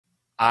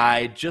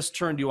I just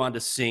turned you on to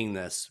seeing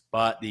this,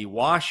 but the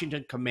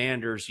Washington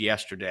Commanders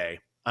yesterday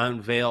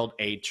unveiled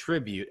a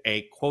tribute,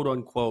 a quote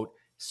unquote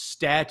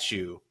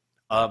statue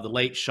of the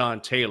late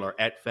Sean Taylor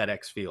at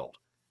FedEx Field.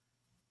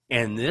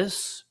 And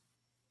this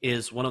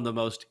is one of the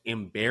most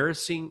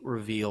embarrassing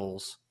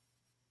reveals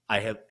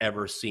I have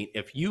ever seen.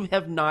 If you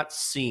have not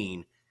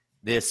seen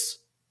this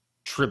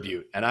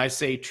tribute, and I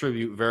say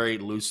tribute very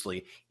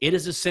loosely, it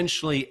is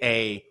essentially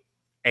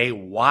a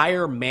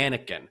wire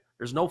mannequin.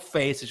 There's no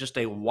face. It's just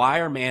a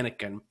wire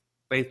mannequin.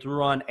 They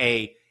threw on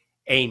a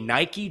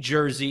Nike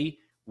jersey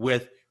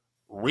with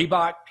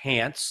Reebok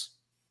pants.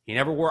 He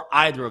never wore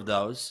either of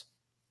those.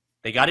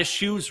 They got his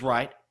shoes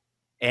right.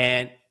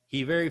 And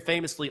he very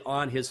famously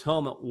on his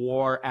helmet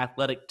wore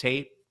athletic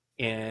tape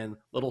in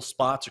little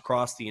spots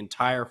across the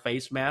entire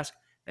face mask.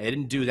 They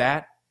didn't do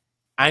that.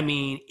 I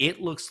mean,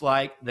 it looks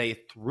like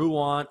they threw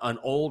on an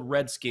old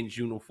Redskins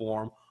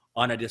uniform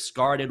on a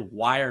discarded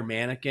wire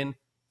mannequin.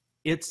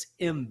 It's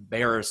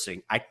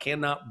embarrassing. I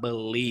cannot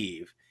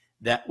believe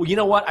that. Well, you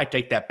know what? I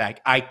take that back.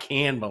 I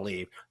can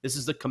believe. This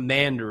is the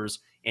Commanders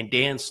and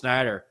Dan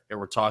Snyder that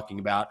we're talking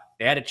about.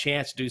 They had a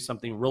chance to do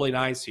something really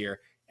nice here,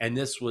 and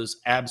this was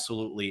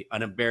absolutely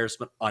an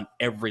embarrassment on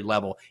every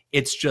level.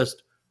 It's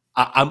just,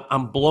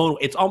 I'm blown.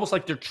 It's almost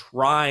like they're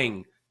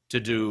trying to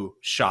do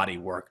shoddy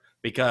work,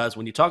 because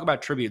when you talk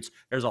about tributes,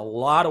 there's a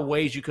lot of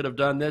ways you could have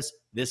done this.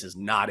 This is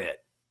not it.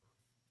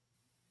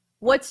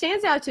 What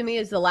stands out to me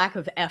is the lack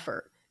of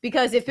effort.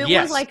 Because if it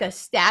was like a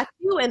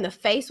statue and the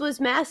face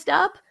was messed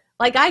up,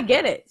 like, I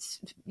get it.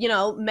 You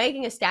know,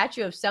 making a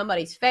statue of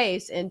somebody's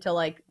face into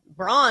like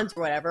bronze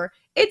or whatever,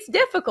 it's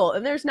difficult.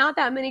 And there's not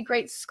that many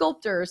great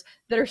sculptors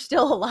that are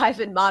still alive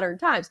in modern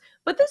times.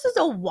 But this is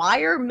a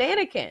wire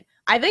mannequin.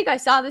 I think I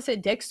saw this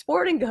at Dick's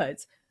Sporting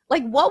Goods.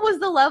 Like, what was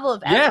the level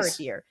of effort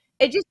here?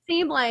 It just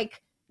seemed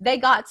like they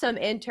got some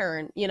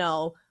intern, you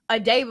know, a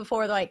day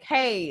before, they're like,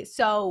 hey,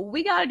 so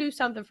we got to do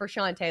something for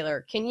Sean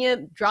Taylor. Can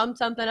you drum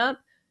something up?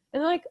 And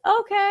they're like,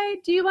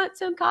 okay, do you want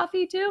some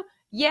coffee too?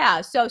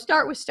 Yeah, so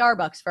start with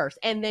Starbucks first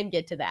and then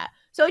get to that.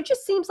 So it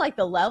just seems like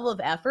the level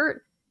of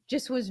effort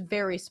just was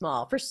very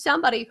small for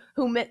somebody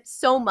who meant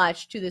so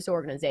much to this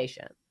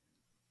organization.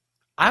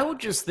 I would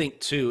just think,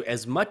 too,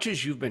 as much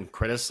as you've been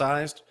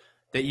criticized,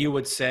 that you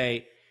would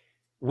say,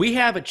 we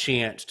have a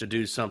chance to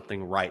do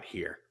something right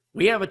here.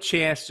 We have a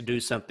chance to do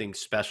something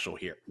special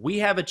here. We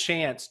have a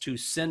chance to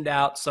send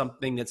out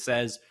something that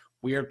says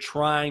we are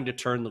trying to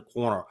turn the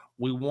corner.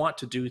 We want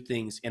to do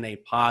things in a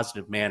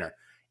positive manner.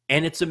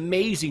 And it's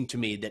amazing to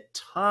me that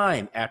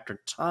time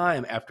after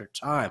time after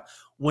time,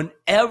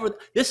 whenever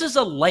this is a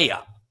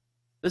layup,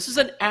 this is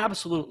an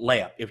absolute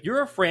layup. If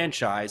you're a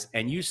franchise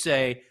and you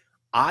say,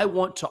 I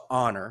want to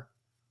honor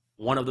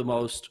one of the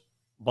most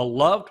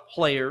beloved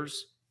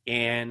players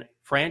in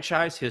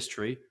franchise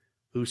history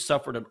who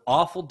suffered an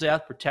awful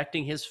death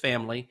protecting his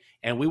family,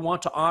 and we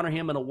want to honor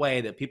him in a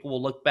way that people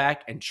will look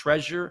back and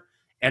treasure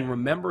and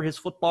remember his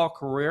football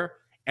career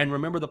and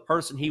remember the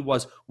person he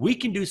was, we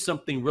can do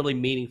something really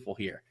meaningful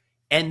here.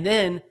 And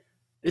then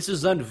this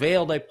is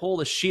unveiled. They pull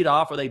the sheet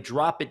off or they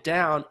drop it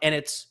down, and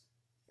it's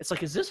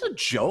like, is this a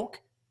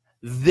joke?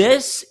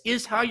 This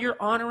is how you're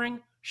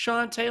honoring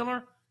Sean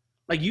Taylor?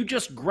 Like, you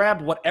just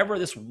grabbed whatever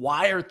this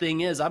wire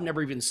thing is. I've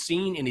never even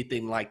seen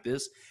anything like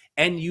this.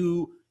 And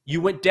you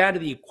went down to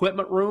the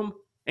equipment room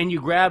and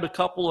you grabbed a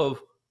couple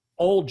of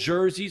old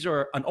jerseys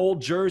or an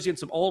old jersey and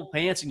some old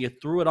pants and you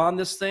threw it on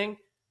this thing.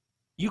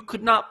 You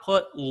could not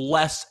put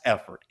less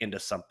effort into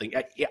something.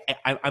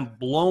 I'm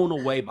blown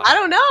away by it. I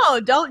don't know.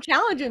 Don't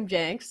challenge him,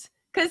 Jenks.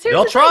 Because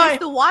here's it's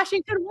the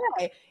Washington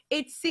way.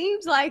 It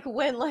seems like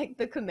when like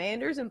the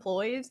Commanders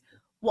employees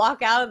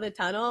walk out of the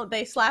tunnel,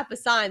 they slap a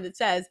sign that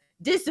says,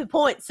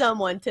 disappoint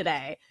someone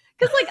today.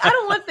 Because like, I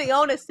don't want the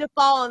onus to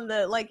fall on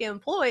the like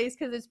employees,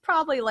 because it's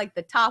probably like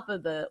the top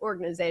of the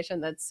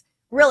organization that's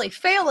really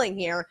failing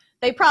here.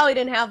 They probably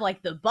didn't have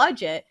like the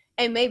budget.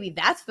 And maybe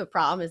that's the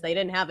problem, is they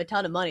didn't have a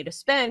ton of money to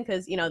spend,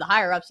 because, you know, the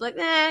higher ups like,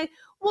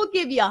 we'll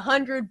give you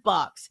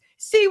 $100.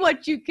 See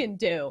what you can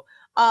do.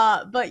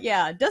 But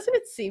yeah, doesn't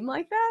it seem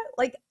like that?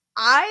 Like,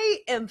 I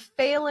am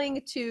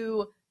failing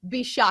to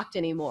be shocked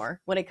anymore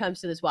when it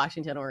comes to this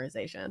Washington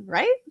organization,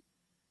 right?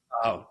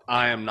 Oh,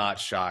 I am not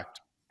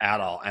shocked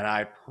at all. And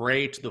I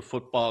pray to the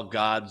football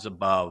gods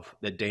above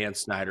that Dan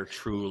Snyder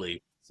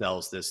truly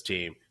sells this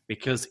team.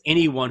 Because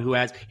anyone who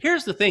has –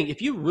 here's the thing.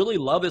 If you really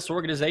love this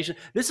organization,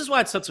 this is why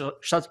it's such a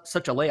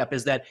layup,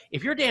 is that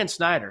if you're Dan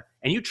Snyder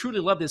and you truly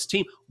love this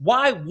team,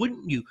 why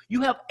wouldn't you?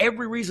 You have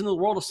every reason in the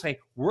world to say,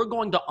 we're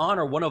going to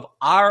honor one of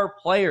our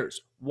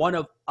players, one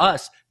of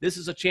us. This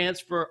is a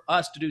chance for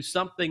us to do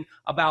something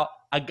about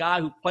a guy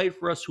who played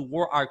for us, who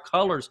wore our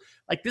colors.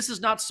 Like, this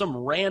is not some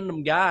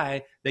random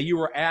guy that you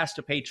were asked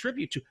to pay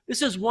tribute to.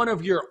 This is one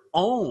of your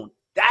own.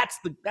 That's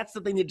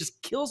the thing that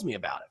just kills me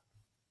about it.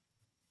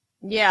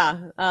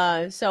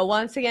 Yeah. So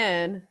once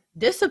again,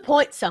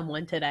 disappoint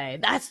someone today.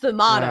 That's the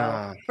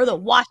motto for the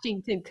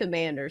Washington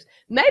Commanders.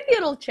 Maybe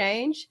it'll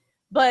change,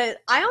 but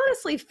I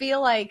honestly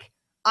feel like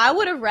I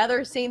would have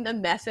rather seen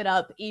them mess it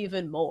up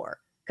even more.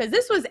 because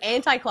this was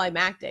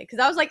anticlimactic. Because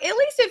I was like, at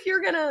least if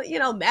you're gonna,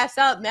 mess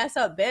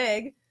up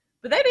big,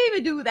 but they didn't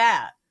even do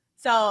that.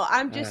 So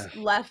I'm just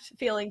left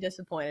feeling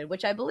disappointed,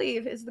 which I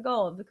believe is the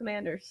goal of the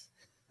Commanders.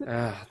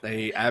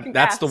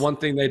 That's the one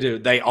thing they do.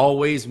 They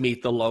always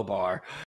meet the low bar.